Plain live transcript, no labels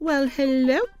Well,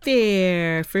 hello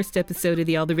there. First episode of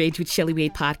the All the Rage with Shelley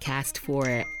Wade podcast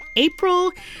for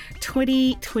April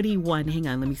 2021. Hang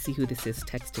on, let me see who this is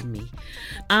texting me.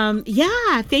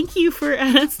 Thank you for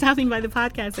stopping by the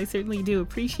podcast. I certainly do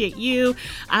appreciate you.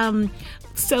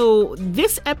 So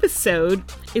this episode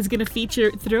is going to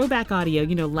feature throwback audio.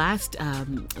 You know,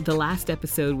 the last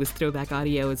episode was throwback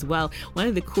audio as well. One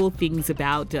of the cool things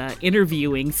about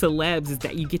interviewing celebs is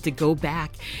that you get to go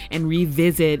back and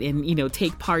revisit and,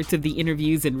 take parts of the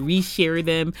interviews and reshare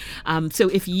them. So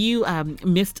if you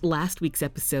missed last week's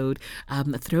episode,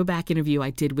 a throwback interview I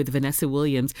did with Vanessa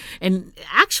Williams, and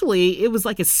actually it was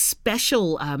like a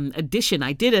special edition.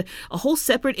 I did a whole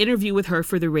separate interview with her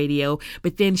for the radio,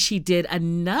 but then she did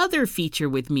another feature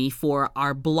with me for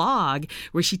our blog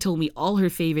where she told me all her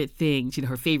favorite things,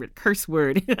 her favorite curse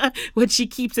word, what she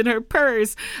keeps in her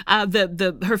purse,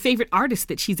 her favorite artist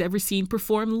that she's ever seen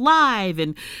perform live,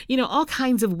 and all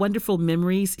kinds of wonderful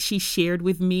memories she shared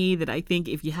with me that I think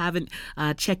if you haven't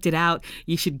checked it out,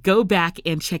 you should go back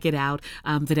and check it out.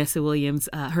 Vanessa Williams,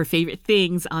 her favorite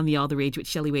things on the All the Rage with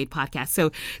Shelley Wade podcast.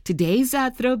 So today's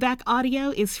throwback audio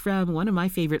is from one of my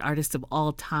favorite artists of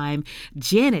all time,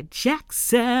 Janet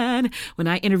Jackson. When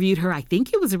I interviewed her, I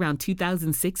think it was around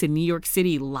 2006 in New York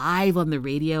City, live on the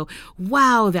radio.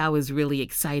 Wow, that was really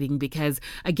exciting because,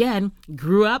 again,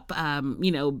 grew up,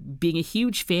 being a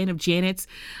huge fan of Janet's,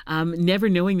 never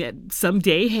knowing that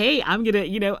someday, hey, I'm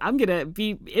gonna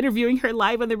be interviewing her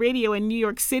live on the radio in New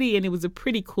York City, and it was a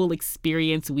pretty cool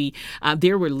experience.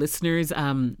 There were listeners,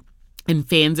 and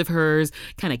fans of hers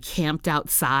kind of camped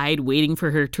outside waiting for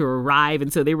her to arrive.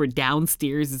 And so they were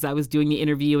downstairs as I was doing the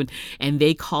interview, and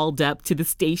they called up to the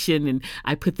station, and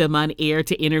I put them on air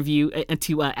to interview,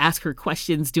 to ask her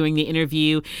questions during the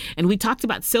interview. And we talked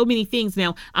about so many things.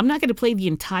 Now, I'm not going to play the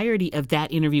entirety of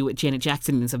that interview with Janet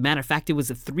Jackson. As a matter of fact, it was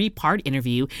a 3-part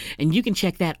interview, and you can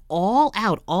check that all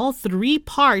out, all 3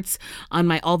 parts on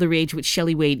my All the Rage with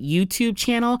Shelley Wade YouTube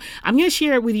channel. I'm going to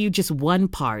share with you just one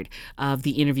part of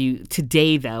the interview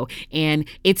today, though, and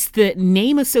it's the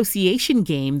name association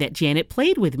game that Janet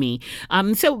played with me.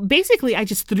 So basically, I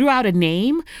just threw out a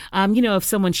name, of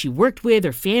someone she worked with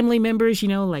or family members,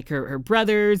 like her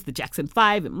brothers, the Jackson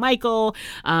 5 and Michael,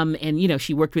 and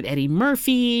she worked with Eddie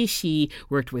Murphy, she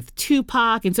worked with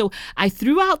Tupac, and so I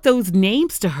threw out those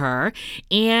names to her,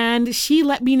 and she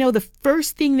let me know the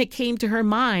first thing that came to her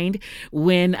mind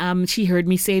when she heard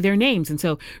me say their names, and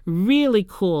so really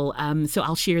cool. So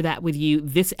I'll share that with you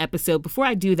this episode. Before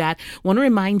I do that, I want to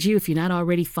remind you, if you're not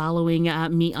already following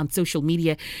me on social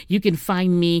media, you can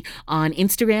find me on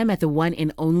Instagram at the one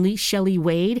and only Shelley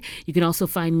Wade. You can also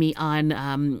find me on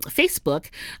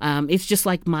Facebook. It's just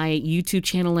like my YouTube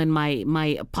channel and my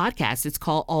podcast. It's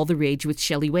called All the Rage with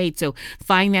Shelley Wade. So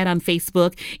find that on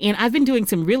Facebook. And I've been doing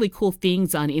some really cool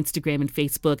things on Instagram and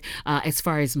Facebook as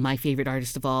far as my favorite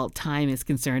artist of all time is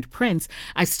concerned, Prince.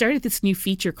 I started this new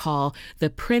feature called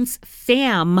the Prince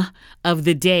Fam of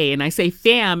the Day. And I say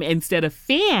fam instead of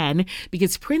fan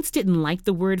because Prince didn't like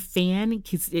the word fan.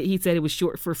 He said it was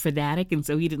short for fanatic, and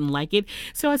so he didn't like it.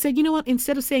 So I said, you know what?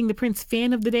 Instead of saying the Prince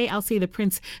fan of the day, I'll say the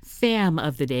Prince fam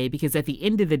of the day, because at the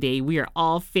end of the day, we are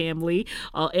all family.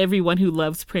 Everyone who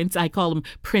loves Prince, I call them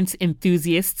Prince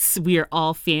enthusiasts. We are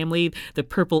all family. The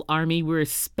Purple Army, we're a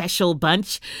special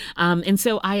bunch. And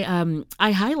so I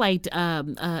highlight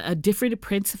a different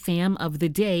Prince fam of the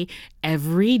day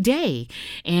every day.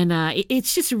 And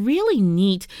it's just really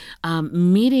neat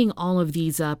meeting all of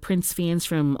these Prince fans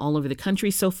from all over the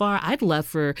country so far. I'd love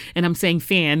for, and I'm saying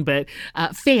fan, but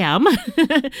fam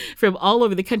from all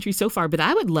over the country so far. But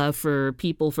I would love for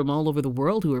people from all over the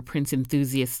world who are Prince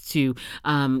enthusiasts to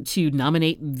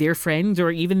nominate their friends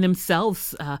or even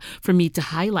themselves for me to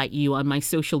highlight you on my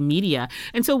social media.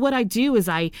 And so what I do is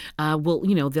I will,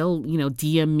 they'll,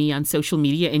 DM me on social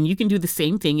media, and you can do the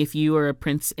same thing if you are a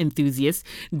Prince enthusiast.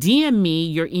 DM me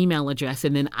your email address,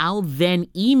 and then I'll then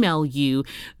email you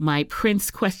my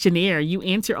Prince questionnaire. You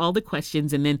answer all the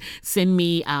questions and then send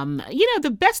me,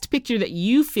 the best picture that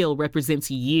you feel represents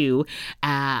you,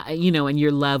 and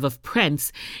your love of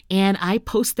Prince. And I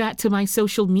post that to my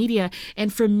social media.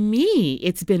 And for me,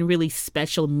 it's been really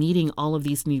special meeting all of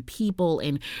these new people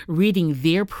and reading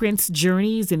their Prince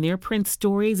journeys and their Prince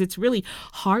stories. It's really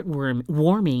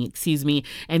warming,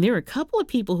 And there are a couple of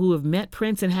people who have met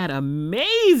Prince and had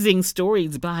amazing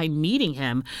stories behind meeting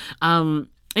him.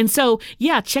 And so,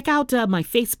 yeah, check out my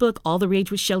Facebook, All the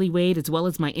Rage with Shelley Wade, as well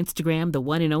as my Instagram, the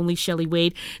one and only Shelley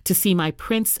Wade, to see my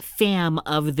Prince fam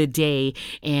of the day.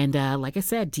 And like I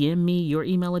said, DM me your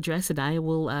email address and I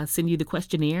will send you the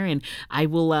questionnaire and I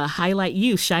will highlight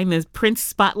you, shine the Prince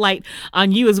spotlight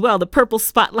on you as well, the purple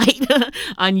spotlight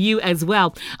on you as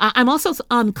well. I'm also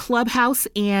on Clubhouse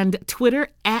and Twitter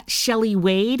at Shelley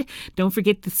Wade. Don't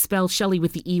forget to spell Shelley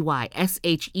with the EY,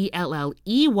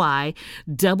 SHELLEYWADE.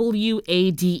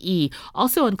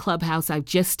 Also on Clubhouse, I've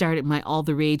just started my All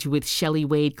the Rage with Shelley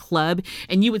Wade Club,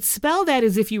 and you would spell that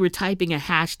as if you were typing a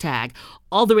hashtag.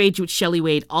 All the Rage with Shelley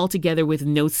Wade, all together with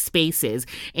no spaces.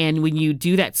 And when you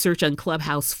do that search on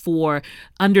Clubhouse for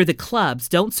under the clubs,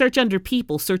 don't search under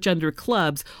people, search under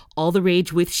clubs, All the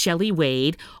Rage with Shelley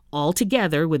Wade, all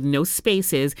together with no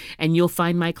spaces, and you'll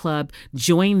find my club.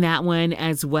 Join that one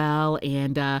as well,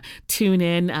 and tune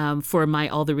in for my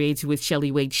All the Rage with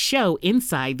Shelley Wade show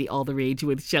inside the All the Rage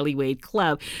with Shelley Wade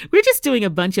Club. We're just doing a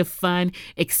bunch of fun,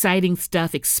 exciting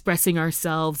stuff, expressing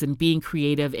ourselves and being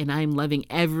creative, and I'm loving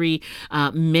every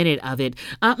minute of it.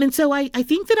 And so I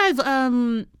think that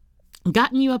I've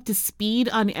gotten you up to speed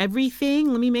on everything.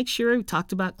 Let me make sure we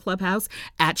talked about Clubhouse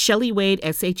at Shelley Wade,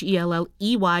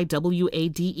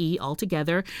 SHELLEYWADE, all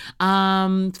together.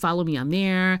 Follow me on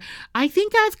there. I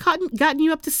think I've gotten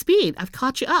you up to speed. I've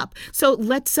caught you up. So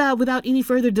let's, without any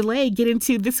further delay, get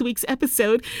into this week's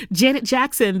episode. Janet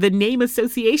Jackson, the name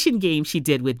association game she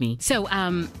did with me. So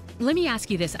let me ask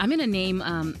you this. I'm going to name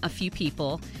a few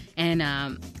people. And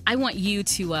I want you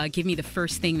to give me the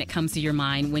first thing that comes to your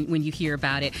mind when you hear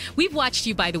about it. We've watched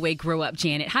you, by the way, grow up,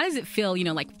 Janet. How does it feel? You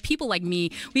know, like people like me,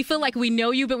 we feel like we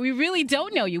know you, but we really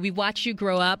don't know you. We watch you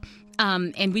grow up.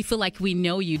 And we feel like we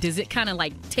know you. Does it kind of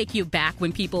like take you back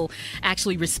when people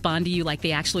actually respond to you like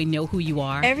they actually know who you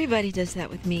are? Everybody does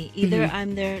that with me. Either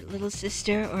I'm their little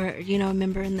sister or, a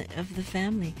member of the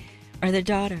family or their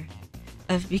daughter.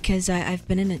 Because I've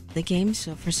been in the game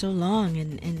for so long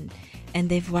and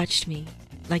they've watched me,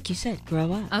 like you said,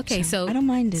 grow up. Okay, so I don't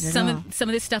mind it at all. Some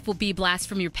of this stuff will be blast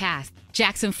from your past.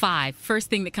 Jackson 5, first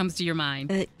thing that comes to your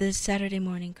mind. The Saturday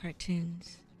morning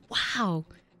cartoons. Wow.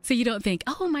 So you don't think,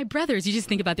 oh, my brothers. You just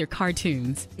think about their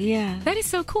cartoons. Yeah. That is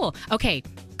so cool. Okay,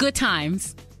 Good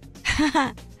Times.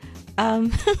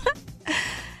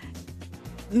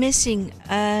 Missing.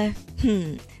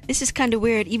 This is kind of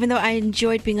weird, even though I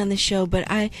enjoyed being on the show, but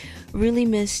I really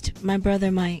missed my brother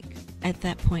Mike at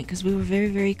that point because we were very,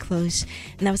 very close.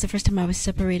 And that was the first time I was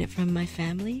separated from my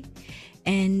family.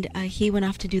 And he went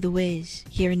off to do The Wiz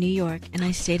here in New York, and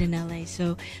I stayed in LA.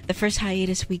 So the first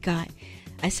hiatus we got,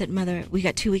 I said, Mother, we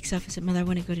got 2 weeks off. I said, Mother, I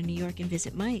want to go to New York and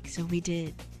visit Mike. So we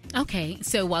did. Okay,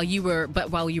 so while you were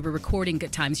recording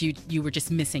Good Times, you were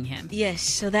just missing him. Yes,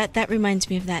 so that reminds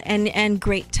me of that, and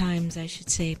Great Times, I should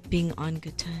say, being on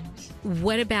Good Times.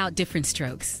 What about Different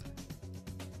Strokes?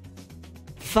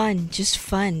 Fun, just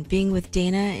fun. Being with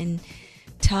Dana and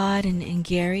Todd and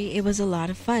Gary, it was a lot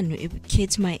of fun.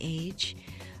 Kids my age,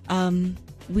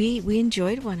 we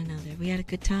enjoyed one another. We had a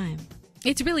good time.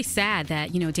 It's really sad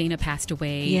that Dana passed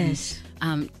away. Yes.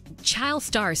 Child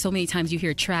stars, so many times you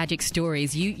hear tragic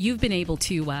stories. You've been able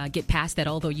to get past that,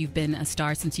 although you've been a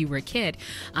star since you were a kid.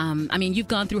 I mean, you've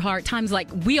gone through hard times like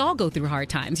we all go through hard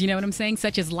times, you know what I'm saying?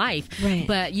 Such as life. Right.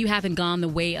 But you haven't gone the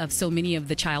way of so many of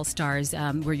the child stars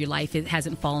where your life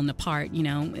hasn't fallen apart,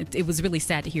 It was really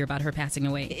sad to hear about her passing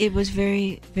away. It was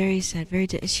very, very sad.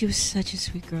 She was such a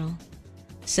sweet girl.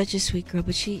 Such a sweet girl,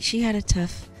 but she had a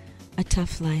tough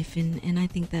life, and I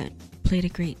think that played a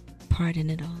great part in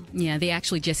it all. Yeah, they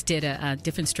actually just did a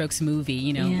Different Strokes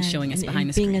movie, showing us behind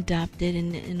the screen. Being adopted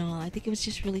and all. I think it was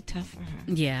just really tough for her.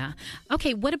 Yeah.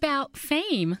 Okay, what about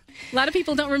Fame? A lot of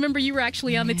people don't remember you were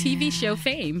actually on the TV show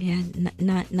Fame.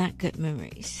 Yeah, not good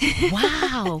memories.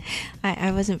 Wow.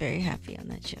 I wasn't very happy on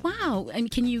that show. Wow.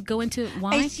 And can you go into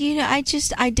why?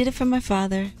 I did it for my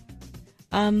father.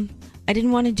 I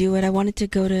didn't want to do it. I wanted to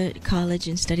go to college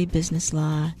and study business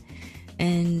law.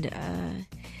 And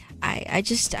I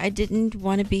didn't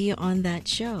want to be on that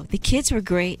show. The kids were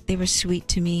great. They were sweet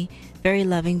to me, very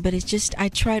loving, but it's just, I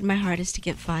tried my hardest to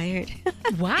get fired.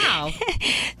 Wow.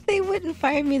 They wouldn't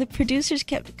fire me. The producers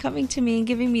kept coming to me and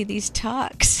giving me these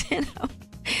talks.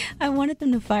 I wanted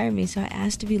them to fire me, so I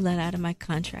asked to be let out of my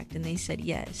contract, and they said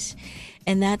yes.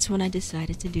 And that's when I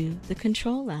decided to do the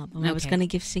Control album. Okay. I was going to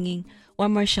give singing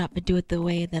one more shot, but do it the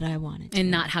way that I wanted to.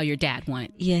 And not how your dad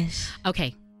wanted. Yes.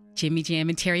 Okay. Jimmy Jam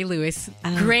and Terry Lewis.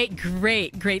 Great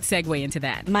segue into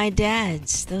that. My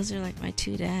dads. Those are like my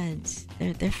two dads.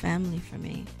 They're family for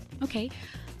me. Okay.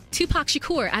 Tupac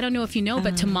Shakur, I don't know if you know,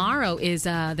 but tomorrow is the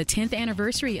 10th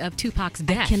anniversary of Tupac's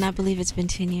death. I cannot believe it's been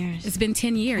 10 years. It's been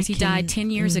 10 years. He died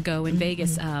 10 years ago in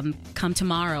Vegas. Come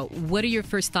tomorrow. What are your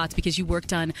first thoughts? Because you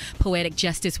worked on Poetic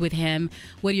Justice with him.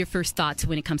 What are your first thoughts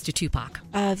when it comes to Tupac?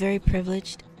 Very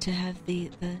privileged to have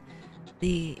the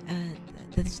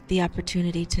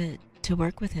opportunity to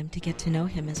work with him, to get to know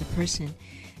him as a person,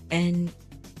 and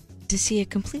to see a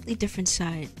completely different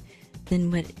side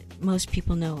than what most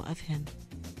people know of him,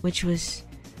 which was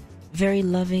very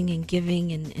loving and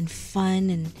giving and fun,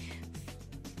 and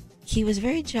he was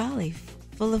very jolly,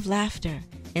 full of laughter,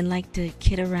 and liked to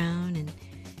kid around, and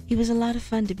he was a lot of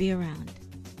fun to be around.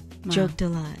 Wow. Joked a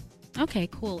lot. Okay,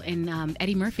 cool. And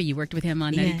Eddie Murphy, you worked with him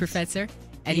on Nutty Professor?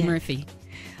 Eddie Murphy.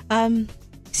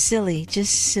 Silly,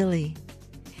 just silly.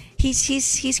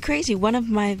 He's crazy. One of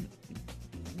my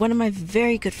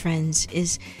very good friends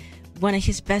is one of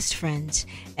his best friends,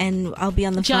 and I'll be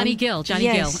on the Johnny phone. Gill.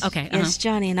 Johnny Gill. Okay. Yes,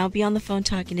 Johnny, and I'll be on the phone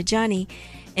talking to Johnny,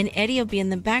 and Eddie will be in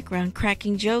the background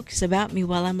cracking jokes about me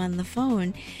while I'm on the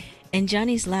phone, and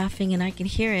Johnny's laughing, and I can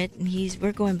hear it, and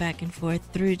we're going back and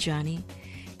forth through Johnny.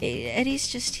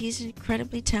 He's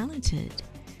incredibly talented.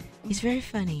 He's very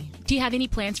funny. Do you have any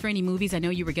plans for any movies? I know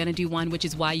you were going to do one, which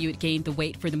is why you had gained the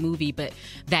weight for the movie, but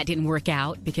that didn't work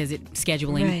out because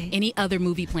scheduling. Right. Any other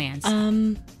movie plans?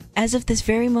 As of this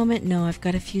very moment, no. I've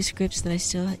got a few scripts that I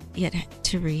still yet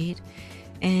to read,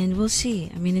 and we'll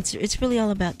see. I mean, it's really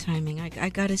all about timing. I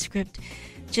got a script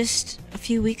just a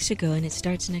few weeks ago, and it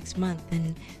starts next month,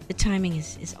 and the timing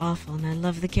is awful, and I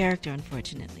love the character,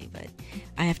 unfortunately, but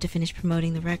I have to finish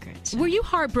promoting the record. So. Were you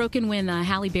heartbroken when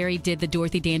Halle Berry did the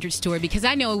Dorothy Dandridge story? Because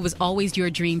I know it was always your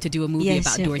dream to do a movie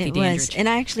about Dorothy Dandridge. Yes, and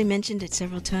I actually mentioned it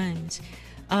several times.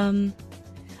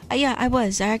 Yeah,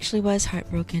 I actually was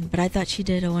heartbroken, but I thought she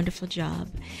did a wonderful job,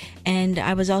 and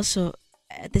I was also,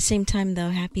 at the same time, though,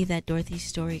 happy that Dorothy's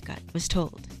story was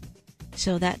told.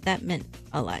 So that meant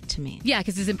a lot to me. Yeah,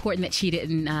 because it's important that she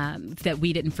didn't, that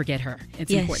we didn't forget her.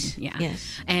 It's important. Yeah.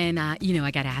 Yes. And I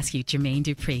got to ask you, Jermaine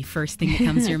Dupri, first thing that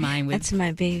comes to your mind with. That's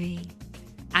my baby.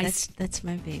 That's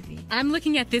my baby. I'm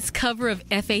looking at this cover of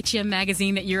FHM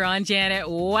magazine that you're on, Janet.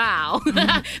 Wow.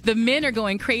 The men are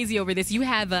going crazy over this. You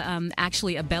have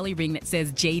actually a belly ring that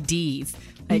says JD's.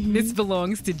 Like, this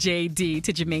belongs to JD,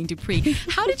 to Jermaine Dupri.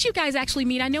 How did you guys actually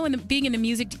meet? I know being in the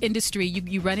music industry,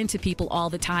 you run into people all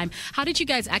the time. How did you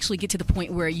guys actually get to the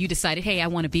point where you decided, hey, I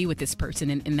want to be with this person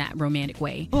in that romantic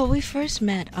way? Well, we first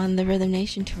met on the Rhythm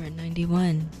Nation tour in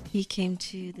 '91. He came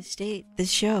to the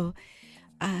show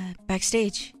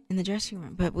backstage in the dressing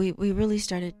room. But we really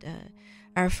started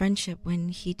our friendship when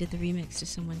he did the remix to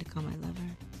Someone to Call My Lover.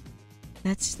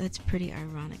 That's pretty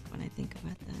ironic when I think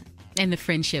about that. And the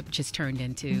friendship just turned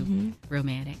into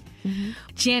romantic. Mm-hmm.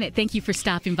 Janet, thank you for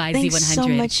stopping by Thanks Z100. Thanks so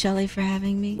much, Shelley, for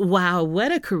having me. Wow,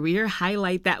 what a career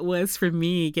highlight that was for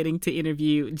me, getting to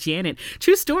interview Janet.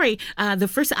 True story.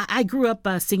 I grew up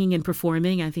singing and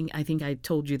performing. I think I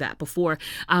told you that before.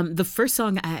 The first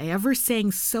song I ever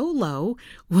sang solo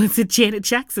was a Janet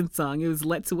Jackson song. It was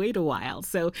Let's Wait a While.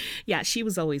 So yeah, she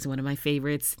was always one of my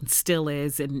favorites and still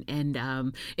is. And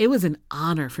it was an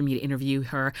honor for me to interview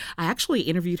her. I actually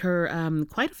interviewed her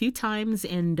quite a few times,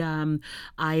 and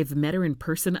I've met her in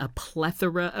person a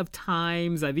plethora of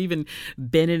times. I've even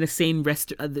been in the same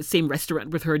restaurant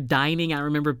with her dining. I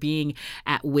remember being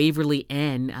at Waverly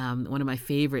Inn, one of my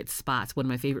favorite spots, one of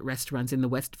my favorite restaurants in the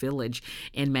West Village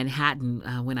in Manhattan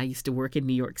when I used to work in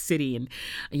New York City. And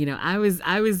I was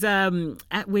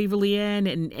at Waverly Inn,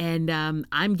 and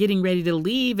I'm getting ready to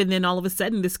leave, and then all of a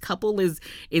sudden this couple is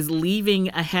leaving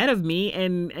ahead of me,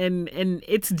 and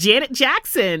it's Janet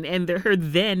Jackson and her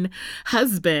then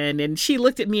husband, and she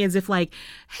looked at me as if like,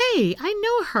 hey, I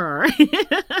know her.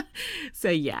 So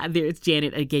yeah, there's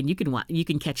Janet again. You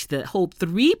can catch the whole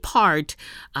 3-part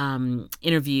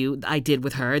interview I did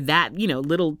with her. That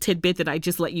little tidbit that I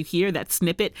just let you hear, that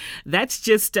snippet, that's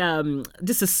just a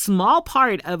small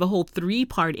part of a whole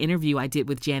 3-part interview I did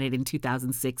with Janet in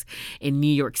 2006 in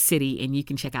New York City, and you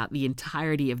can check out the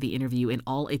entirety of the interview in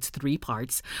all its 3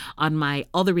 parts on my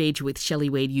All the Rage with Shelley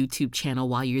Wade YouTube channel.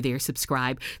 While you're there,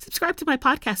 subscribe to my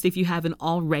podcast if you haven't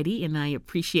already, and I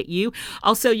appreciate you.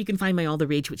 Also, you can find my All the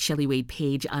Rage with Shelley Wade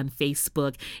page on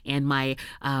Facebook, and my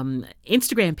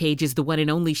Instagram page is the one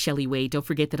and only Shelley Wade. Don't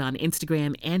forget that on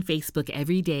Instagram and Facebook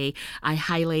every day I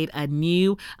highlight a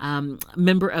new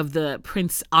member of the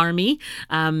Prince Army,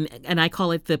 and I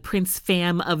call it the Prince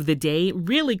Fam of the Day.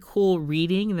 Really cool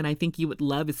reading that I think you would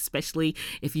love, especially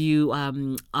if you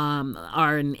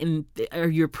are an or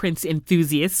you're Prince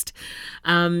enthusiast.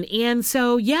 And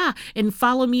so, yeah, and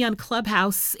follow me on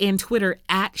Clubhouse and Twitter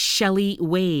at Shelley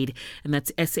Wade. And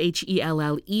that's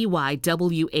SHELLEYWADE.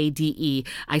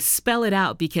 I spell it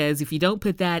out because if you don't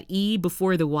put that E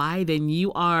before the Y, then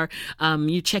you're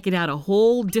checking out a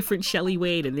whole different Shelley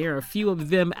Wade, and there are a few of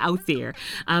them out there.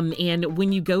 And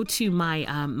when you go to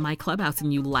my Clubhouse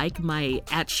and you like my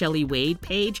at Shelley Wade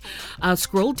page,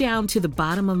 scroll down to the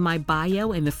bottom of my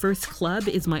bio, and the first club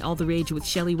is my All the Rage with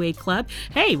Shelley Wade Club.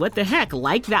 Hey, what the heck?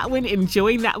 Like that one,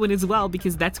 enjoying that one as well,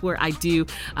 because that's where I do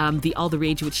the All the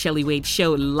Rage with Shelley Wade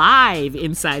show live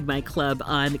inside my club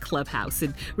on Clubhouse.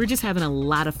 And we're just having a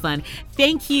lot of fun.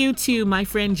 Thank you to my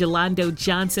friend Jolando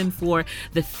Johnson for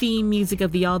the theme music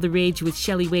of the All the Rage with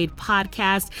Shelley Wade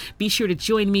podcast. Be sure to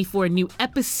join me for a new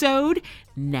episode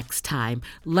next time.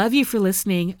 Love you for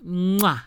listening. Mwah.